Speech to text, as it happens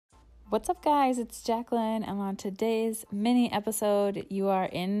What's up, guys? It's Jacqueline, and on today's mini episode, you are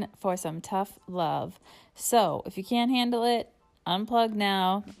in for some tough love. So, if you can't handle it, unplug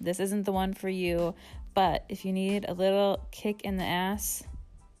now. This isn't the one for you, but if you need a little kick in the ass,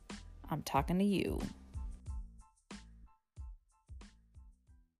 I'm talking to you.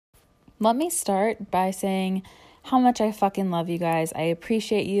 Let me start by saying how much I fucking love you guys. I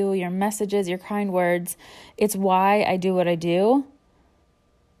appreciate you, your messages, your kind words. It's why I do what I do.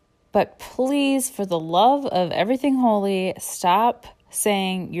 But please, for the love of everything holy, stop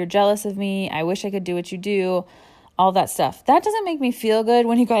saying you're jealous of me. I wish I could do what you do. All that stuff. That doesn't make me feel good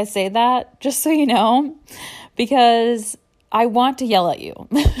when you guys say that, just so you know, because I want to yell at you.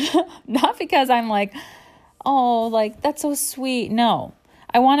 Not because I'm like, oh, like, that's so sweet. No,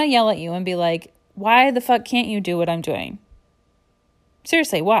 I want to yell at you and be like, why the fuck can't you do what I'm doing?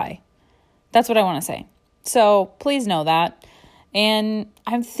 Seriously, why? That's what I want to say. So please know that. And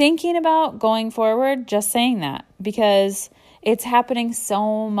I'm thinking about going forward just saying that because it's happening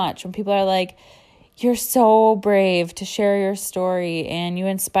so much when people are like, you're so brave to share your story and you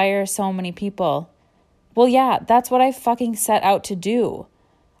inspire so many people. Well, yeah, that's what I fucking set out to do.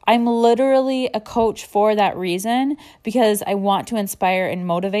 I'm literally a coach for that reason because I want to inspire and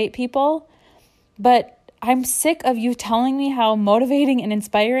motivate people. But I'm sick of you telling me how motivating and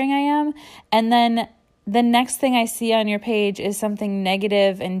inspiring I am, and then the next thing I see on your page is something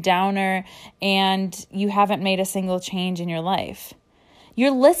negative and downer, and you haven't made a single change in your life.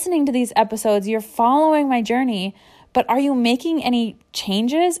 You're listening to these episodes, you're following my journey, but are you making any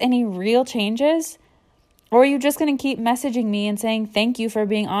changes, any real changes? Or are you just going to keep messaging me and saying thank you for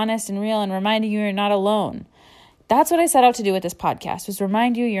being honest and real and reminding you you're not alone? That's what I set out to do with this podcast, was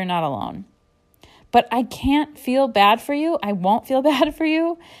remind you you're not alone. But I can't feel bad for you. I won't feel bad for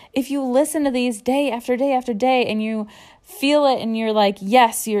you if you listen to these day after day after day and you feel it and you're like,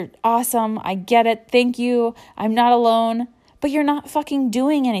 yes, you're awesome. I get it. Thank you. I'm not alone. But you're not fucking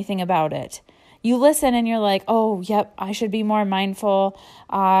doing anything about it. You listen and you're like, oh, yep, I should be more mindful.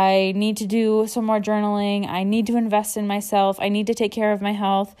 I need to do some more journaling. I need to invest in myself. I need to take care of my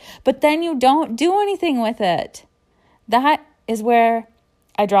health. But then you don't do anything with it. That is where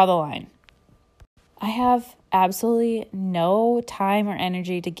I draw the line. I have absolutely no time or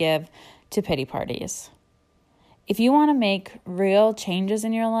energy to give to pity parties. If you want to make real changes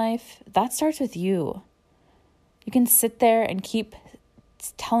in your life, that starts with you. You can sit there and keep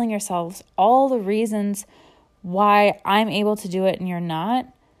telling yourselves all the reasons why I'm able to do it and you're not.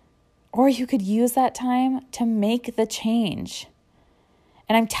 Or you could use that time to make the change.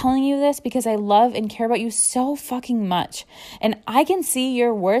 And I'm telling you this because I love and care about you so fucking much. And I can see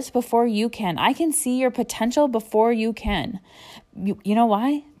your worth before you can. I can see your potential before you can. You know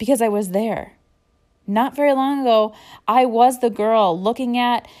why? Because I was there. Not very long ago, I was the girl looking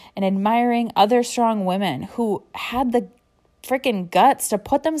at and admiring other strong women who had the freaking guts to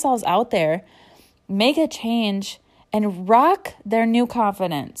put themselves out there, make a change, and rock their new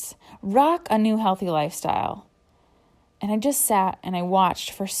confidence, rock a new healthy lifestyle. And I just sat and I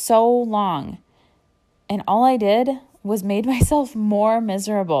watched for so long. And all I did was made myself more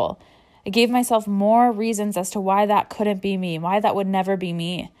miserable. I gave myself more reasons as to why that couldn't be me, why that would never be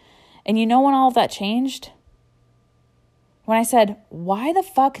me. And you know when all of that changed? When I said, why the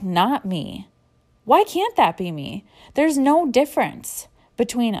fuck not me? Why can't that be me? There's no difference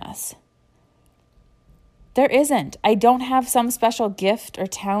between us. There isn't. I don't have some special gift or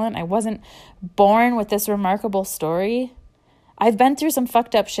talent. I wasn't born with this remarkable story. I've been through some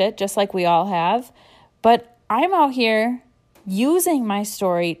fucked up shit, just like we all have. But I'm out here using my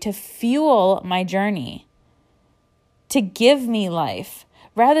story to fuel my journey, to give me life,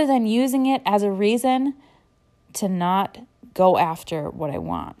 rather than using it as a reason to not go after what I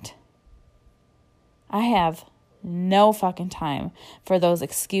want. I have no fucking time for those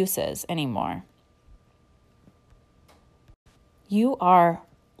excuses anymore. You are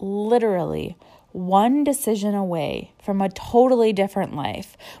literally one decision away from a totally different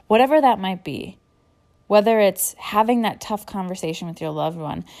life, whatever that might be. Whether it's having that tough conversation with your loved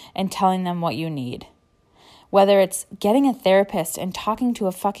one and telling them what you need. Whether it's getting a therapist and talking to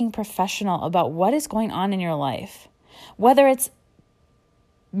a fucking professional about what is going on in your life. Whether it's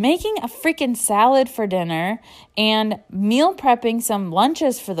making a freaking salad for dinner and meal prepping some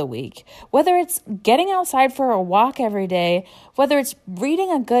lunches for the week, whether it's getting outside for a walk every day, whether it's reading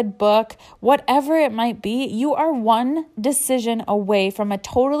a good book, whatever it might be, you are one decision away from a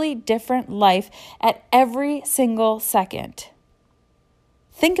totally different life at every single second.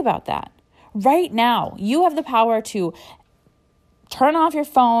 Think about that. Right now, you have the power to turn off your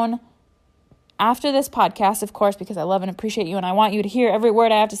phone, after this podcast, of course, because I love and appreciate you and I want you to hear every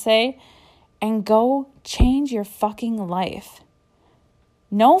word I have to say, and go change your fucking life.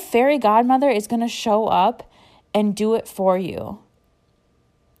 No fairy godmother is going to show up and do it for you.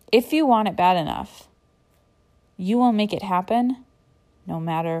 If you want it bad enough, you will make it happen no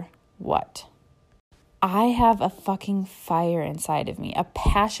matter what. I have a fucking fire inside of me, a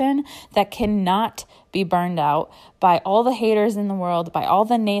passion that cannot be burned out by all the haters in the world, by all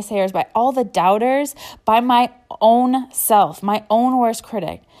the naysayers, by all the doubters, by my own self, my own worst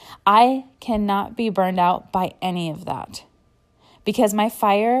critic. I cannot be burned out by any of that because my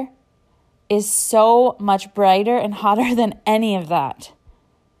fire is so much brighter and hotter than any of that.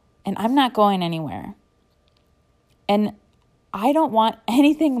 And I'm not going anywhere. And I don't want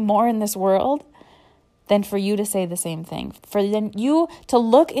anything more in this world than for you to say the same thing, for then you to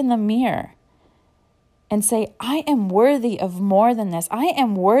look in the mirror and say, I am worthy of more than this. I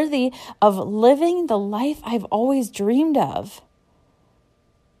am worthy of living the life I've always dreamed of.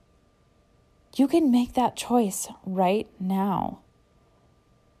 You can make that choice right now.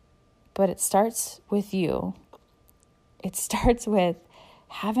 But it starts with you. It starts with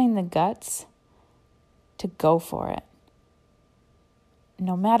having the guts to go for it.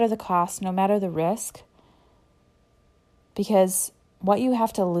 No matter the cost, no matter the risk. Because what you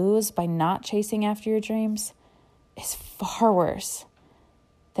have to lose by not chasing after your dreams is far worse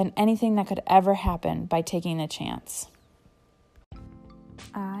than anything that could ever happen by taking a chance.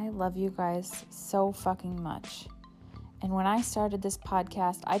 I love you guys so fucking much. And when I started this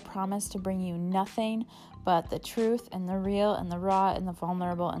podcast, I promised to bring you nothing but the truth and the real and the raw and the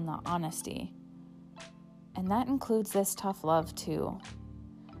vulnerable and the honesty. And that includes this tough love too.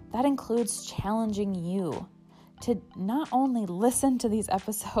 That includes challenging you to not only listen to these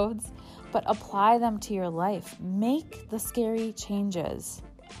episodes, but apply them to your life. Make the scary changes.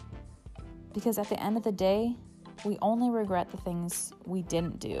 Because at the end of the day, we only regret the things we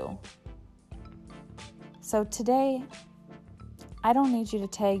didn't do. So today, I don't need you to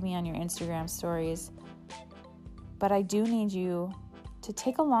tag me on your Instagram stories, but I do need you to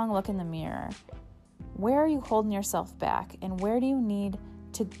take a long look in the mirror. Where are you holding yourself back? And where do you need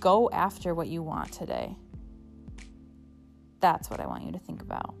to go after what you want today? That's what I want you to think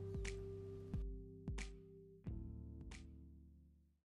about.